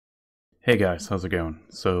Hey guys, how's it going?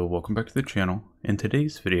 So welcome back to the channel. In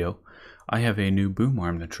today's video, I have a new boom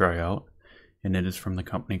arm to try out, and it is from the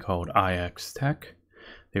company called I-XTECH.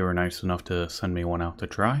 They were nice enough to send me one out to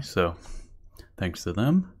try, so thanks to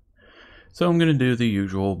them. So I'm going to do the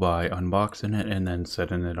usual by unboxing it and then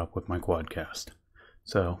setting it up with my quadcast.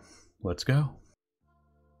 So let's go.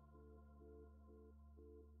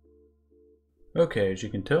 Okay, as you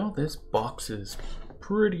can tell, this box is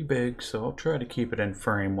pretty big, so I'll try to keep it in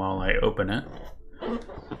frame while I open it.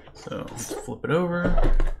 So let's flip it over.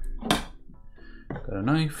 Got a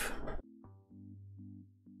knife.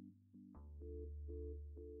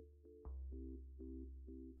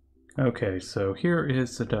 Okay, so here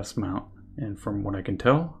is the desk mount, and from what I can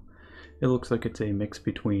tell, it looks like it's a mix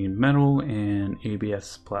between metal and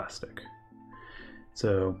ABS plastic.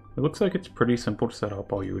 So it looks like it's pretty simple to set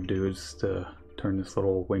up. All you would do is to turn this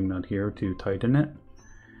little wing nut here to tighten it.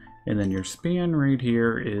 And then your span right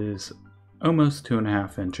here is almost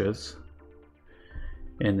 2.5 inches.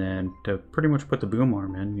 And then to pretty much put the boom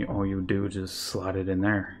arm in, all you would do is just slide it in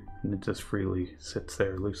there. And it just freely sits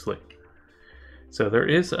there loosely. So there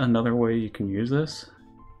is another way you can use this,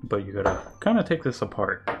 but you gotta kind of take this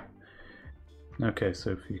apart. Okay,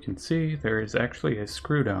 so if you can see, there is actually a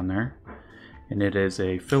screw down there. And it is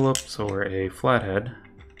a Phillips or a flathead.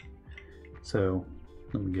 So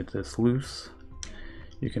let me get this loose.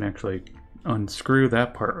 You can actually unscrew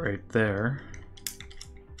that part right there.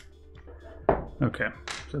 Okay,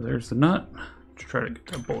 so there's the nut. Let's try to get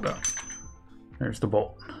that bolt out. There's the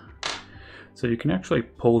bolt. So you can actually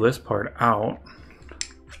pull this part out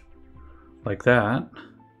like that,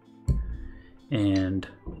 and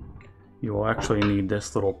you will actually need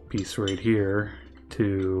this little piece right here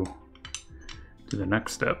to do the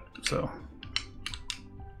next step. So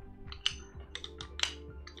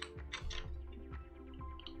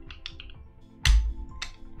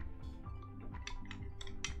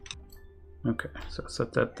okay, so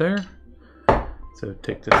set that there. So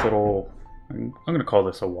take this little, I'm going to call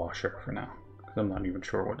this a washer for now, because I'm not even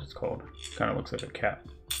sure what it's called. It kind of looks like a cap.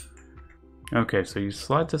 Okay, so you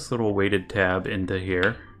slide this little weighted tab into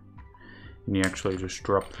here, and you actually just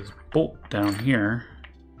drop this bolt down here,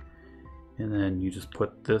 and then you just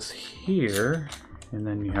put this here, and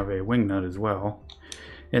then you have a wing nut as well.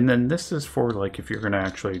 And then this is for like if you're going to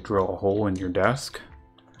actually drill a hole in your desk,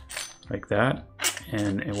 like that,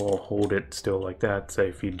 and it will hold it still like that, say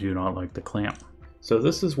if you do not like the clamp. So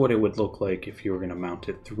this is what it would look like if you were going to mount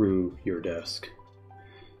it through your desk.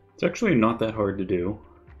 It's actually not that hard to do.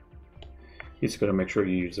 You just got to make sure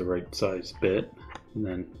you use the right size bit, and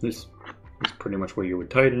then this is pretty much where you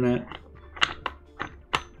would tighten it.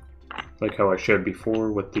 Like how I showed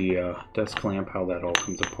before with the desk clamp, how that all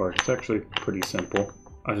comes apart. It's actually pretty simple.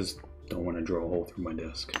 I just don't want to drill a hole through my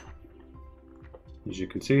desk. As you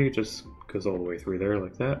can see, it just goes all the way through there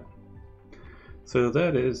like that. So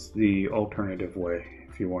that is the alternative way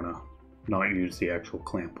if you want to not use the actual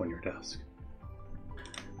clamp on your desk.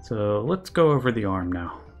 So let's go over the arm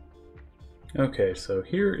now. Okay, so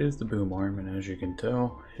here is the boom arm, and as you can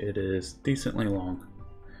tell, it is decently long.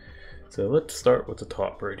 So let's start with the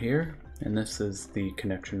top right here, and this is the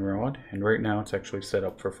connection rod, and right now it's actually set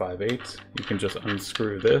up for 5/8. You can just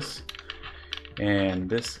unscrew this, and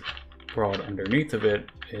this rod underneath of it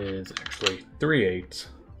is actually 3/8,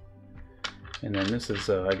 and then this is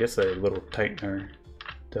I guess a little tightener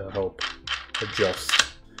to help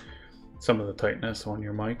adjust some of the tightness on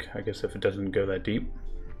your mic, I guess if it doesn't go that deep.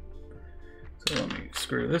 So let me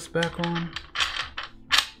screw this back on,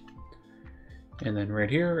 and then right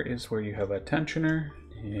here is where you have a tensioner,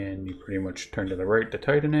 and you pretty much turn to the right to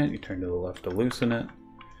tighten it, you turn to the left to loosen it,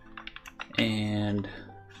 and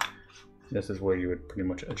this is where you would pretty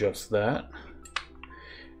much adjust that.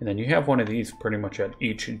 And then you have one of these pretty much at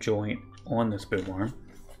each joint on this boom arm.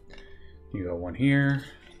 You got one here,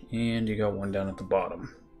 and you got one down at the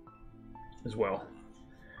bottom as well.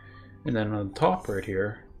 And then on the top right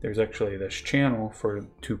here, there's actually this channel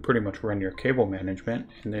to pretty much run your cable management,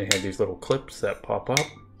 and they have these little clips that pop up,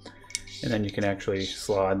 and then you can actually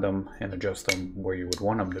slide them and adjust them where you would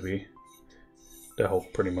want them to be to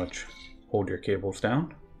help pretty much hold your cables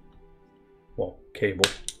down. Well, cable.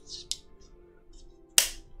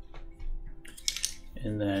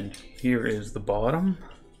 And then here is the bottom,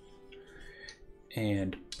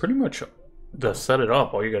 and pretty much to set it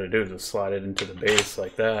up, all you got to do is just slide it into the base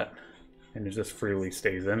like that, and it just freely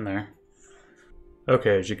stays in there.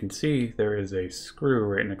 Okay, as you can see, there is a screw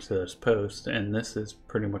right next to this post, and this is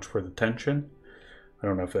pretty much for the tension. I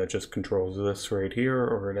don't know if that just controls this right here,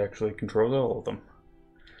 or it actually controls all of them.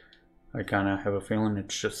 I kind of have a feeling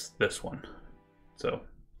it's just this one. So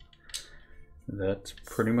that's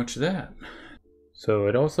pretty much that. So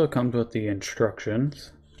it also comes with the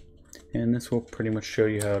instructions, and this will pretty much show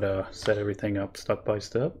you how to set everything up step by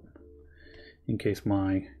step, in case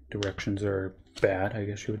my directions are bad, I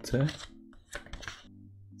guess you would say.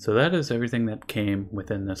 So that is everything that came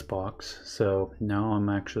within this box. So now I'm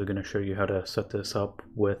actually going to show you how to set this up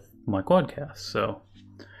with my Quadcast. So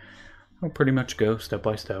I'll pretty much go step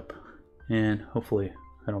by step, and hopefully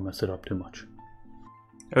I don't mess it up too much.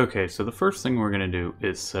 Okay, so the first thing we're going to do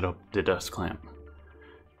is set up the desk clamp.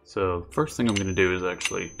 So the first thing I'm going to do is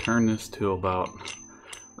actually turn this to about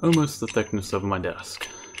almost the thickness of my desk.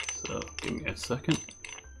 So give me a second.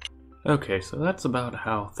 Okay, so that's about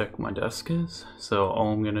how thick my desk is. So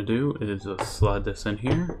all I'm going to do is just slide this in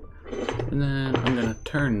here, and then I'm going to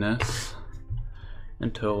turn this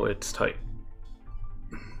until it's tight.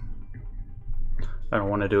 I don't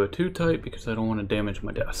want to do it too tight because I don't want to damage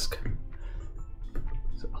my desk.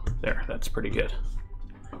 So there, that's pretty good.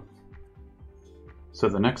 So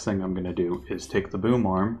the next thing I'm going to do is take the boom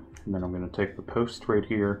arm, and then I'm going to take the post right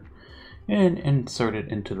here and insert it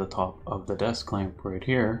into the top of the desk clamp right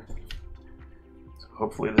here. So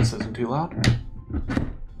hopefully this isn't too loud.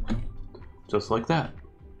 Just like that.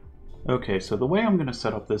 Okay, so the way I'm going to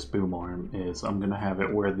set up this boom arm is I'm going to have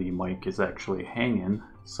it where the mic is actually hanging.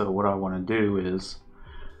 So what I want to do is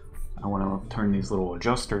I want to turn these little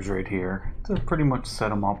adjusters right here to pretty much set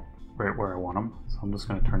them up right where I want them. So I'm just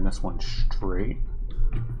going to turn this one straight,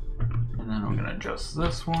 and then I'm going to adjust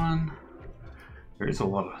this one. There's a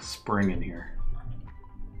lot of spring in here.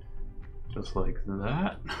 Just like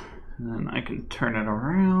that. And then I can turn it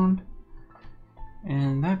around,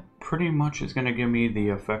 and that pretty much is going to give me the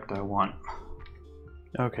effect I want.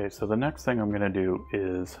 Okay, so the next thing I'm going to do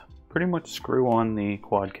is pretty much screw on the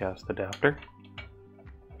Quadcast adapter.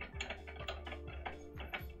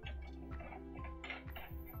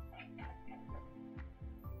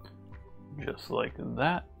 Just like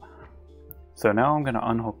that. So now I'm going to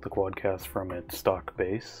unhook the Quadcast from its stock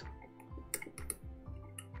base.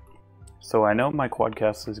 So I know my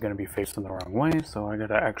Quadcast is going to be facing the wrong way, so I got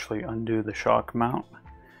to actually undo the shock mount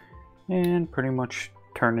and pretty much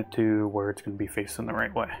turn it to where it's going to be facing the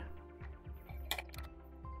right way.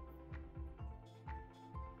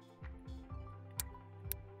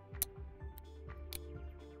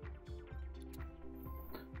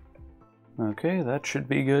 Okay, that should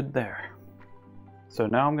be good there. So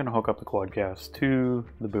now I'm going to hook up the Quadcast to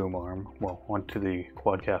the boom arm, well, onto the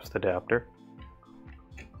Quadcast adapter.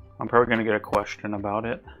 I'm probably going to get a question about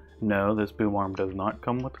it. No, this boom arm does not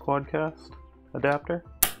come with the Quadcast adapter.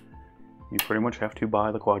 You pretty much have to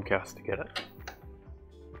buy the Quadcast to get it.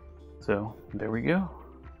 So there we go.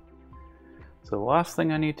 So the last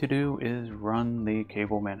thing I need to do is run the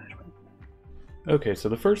cable management. Okay, so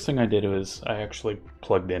the first thing I did was I actually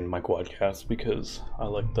plugged in my Quadcast because I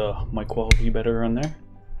like the mic quality better on there.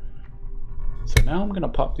 So now I'm going to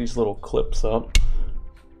pop these little clips up,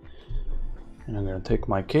 and I'm going to take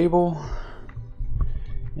my cable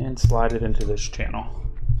and slide it into this channel.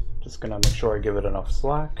 Just going to make sure I give it enough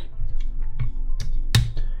slack.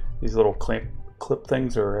 These little clip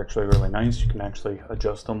things are actually really nice. You can actually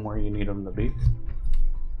adjust them where you need them to be.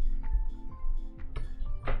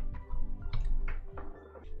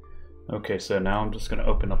 Okay, so now I'm just going to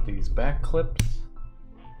open up these back clips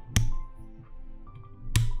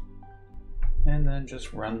and then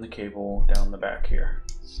just run the cable down the back here.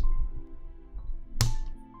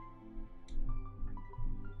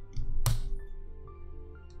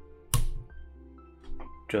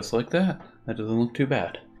 Just like that. That doesn't look too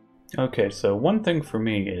bad. Okay, so one thing for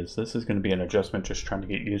me is this is going to be an adjustment, just trying to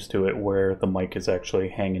get used to it where the mic is actually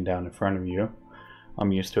hanging down in front of you.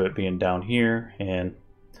 I'm used to it being down here and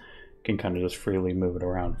can kind of just freely move it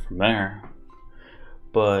around from there.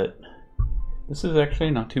 But this is actually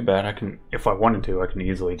not too bad. I can, if I wanted to, I can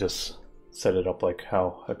easily just set it up like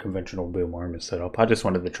how a conventional boom arm is set up. I just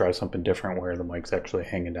wanted to try something different where the mic's actually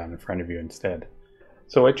hanging down in front of you instead.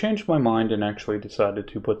 So I changed my mind and actually decided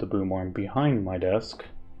to put the boom arm behind my desk.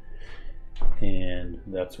 And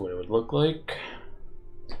that's what it would look like.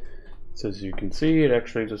 So as you can see, it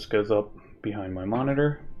actually just goes up behind my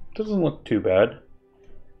monitor. Doesn't look too bad.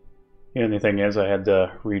 The only thing is I had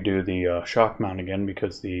to redo the shock mount again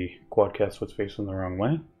because the Quadcast was facing the wrong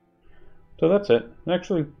way. So that's it. It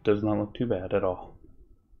actually does not look too bad at all.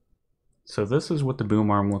 So this is what the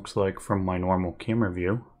boom arm looks like from my normal camera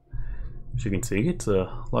view. As you can see, it's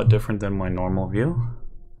a lot different than my normal view.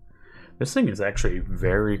 This thing is actually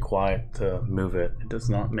very quiet to move it. It does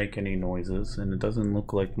not make any noises, and it doesn't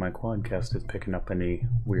look like my Quadcast is picking up any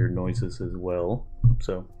weird noises as well.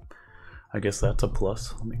 So I guess that's a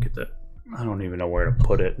plus. Let me get that I don't even know where to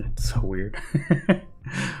put it. It's so weird.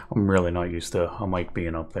 I'm really not used to a mic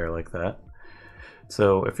being up there like that.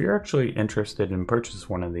 So if you're actually interested in purchase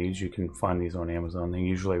one of these, you can find these on Amazon. They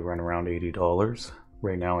usually run around $80.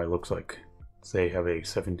 Right now it looks like they have a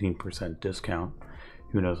 17% discount.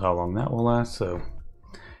 Who knows how long that will last, so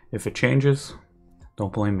if it changes,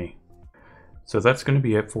 don't blame me. So that's going to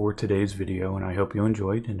be it for today's video, and I hope you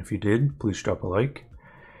enjoyed, and if you did, please drop a like.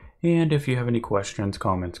 And if you have any questions,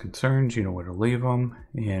 comments, concerns, you know where to leave them.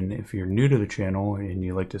 And if you're new to the channel and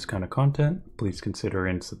you like this kind of content, please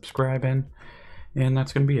consider subscribing. And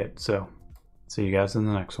that's going to be it. So see you guys in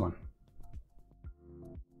the next one.